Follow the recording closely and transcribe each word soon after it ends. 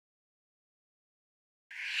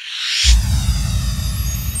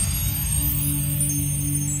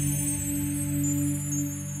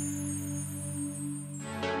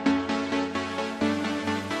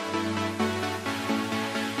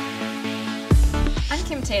I'm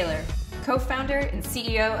Kim Taylor, co-founder and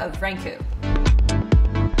CEO of Ranku.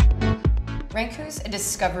 Ranku's a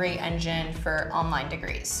discovery engine for online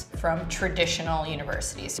degrees from traditional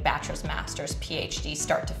universities, bachelor's, master's, PhD,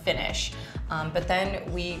 start to finish. But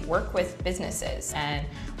then we work with businesses and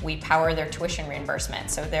we power their tuition reimbursement.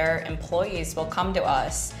 So their employees will come to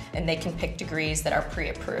us and they can pick degrees that are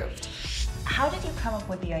pre-approved. How did you come up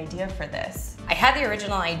with the idea for this? I had the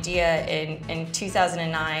original idea in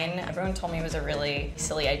 2009. Everyone told me it was a really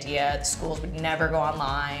silly idea. The schools would never go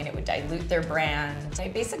online. It would dilute their brand. I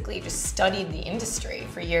basically just studied the industry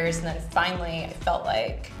for years, and then finally I felt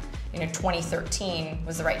like 2013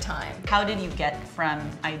 was the right time. How did you get from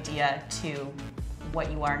idea to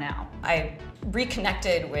what you are now? I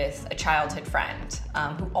reconnected with a childhood friend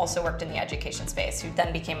who also worked in the education space, who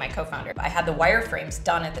then became my co-founder. I had the wireframes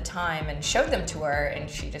done at the time and showed them to her, and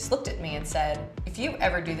she just looked at me and said, "If you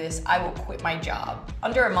ever do this, I will quit my job."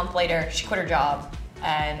 Under a month later, she quit her job,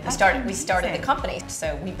 and we started the company.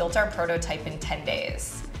 So we built our prototype in 10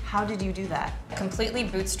 days. How did you do that? Completely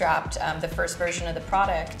bootstrapped the first version of the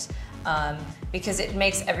product. Because it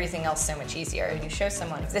makes everything else so much easier. And you show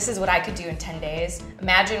someone, if this is what I could do in 10 days,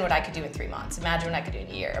 imagine what I could do in 3 months. Imagine what I could do in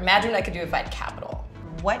a year. Imagine what I could do if I had capital.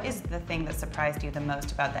 What is the thing that surprised you the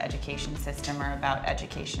most about the education system or about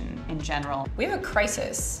education in general? We have a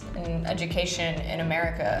crisis in education in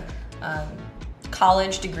America.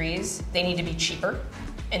 College degrees, they need to be cheaper,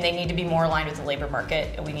 and they need to be more aligned with the labor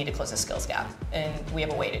market, and we need to close the skills gap, and we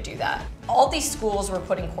have a way to do that. All these schools were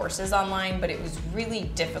putting courses online, but it was really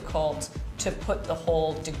difficult to put the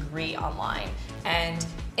whole degree online. And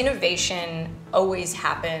innovation always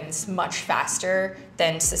happens much faster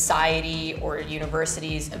than society or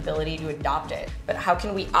university's ability to adopt it. But how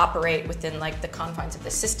can we operate within the confines of the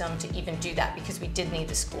system to even do that? Because we did need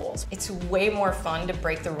the schools. It's way more fun to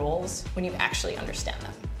break the rules when you actually understand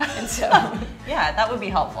them. And so, yeah, that would be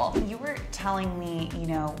helpful. You were telling me,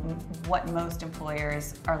 what most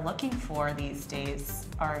employers are looking for these days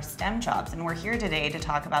are STEM jobs, and we're here today to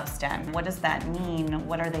talk about STEM. What does that mean?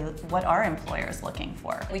 What are employers looking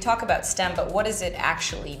for? We talk about STEM, but what does it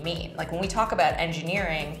actually mean? Like when we talk about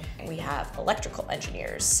engineering, we have electrical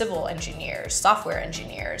engineers, civil engineers, software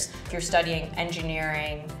engineers. If you're studying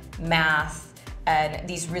engineering, math, and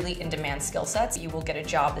these really in-demand skill sets, you will get a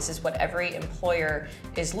job. This is what every employer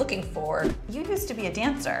is looking for. You used to be a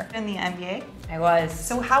dancer in the NBA. I was.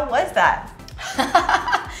 So how was that?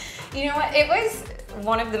 You know what? It was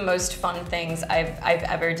one of the most fun things I've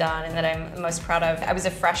ever done and that I'm most proud of. I was a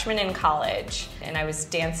freshman in college and I was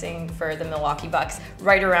dancing for the Milwaukee Bucks.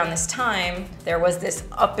 Right around this time, there was this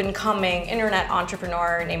up-and-coming internet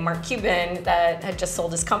entrepreneur named Mark Cuban that had just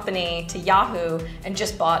sold his company to Yahoo and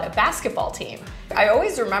just bought a basketball team. I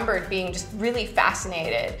always remembered being just really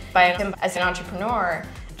fascinated by him as an entrepreneur.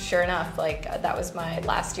 Sure enough, that was my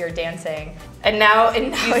last year dancing. And now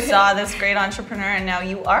you saw this great entrepreneur, and now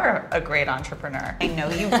you are a great entrepreneur. I know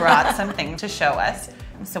you brought something to show us.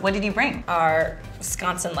 So what did you bring? Our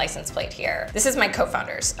Wisconsin license plate here. This is my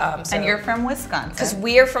co-founders. And you're from Wisconsin. Because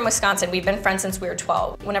we are from Wisconsin. We've been friends since we were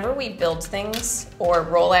 12. Whenever we build things or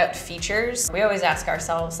roll out features, we always ask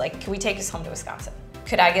ourselves, can we take this home to Wisconsin?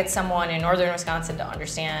 Could I get someone in northern Wisconsin to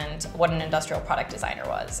understand what an industrial product designer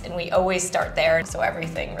was? And we always start there, so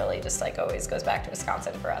everything really just always goes back to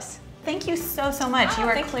Wisconsin for us. Thank you so much. You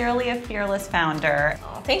are clearly a fearless founder.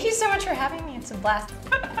 Oh, thank you so much for having me. It's a blast.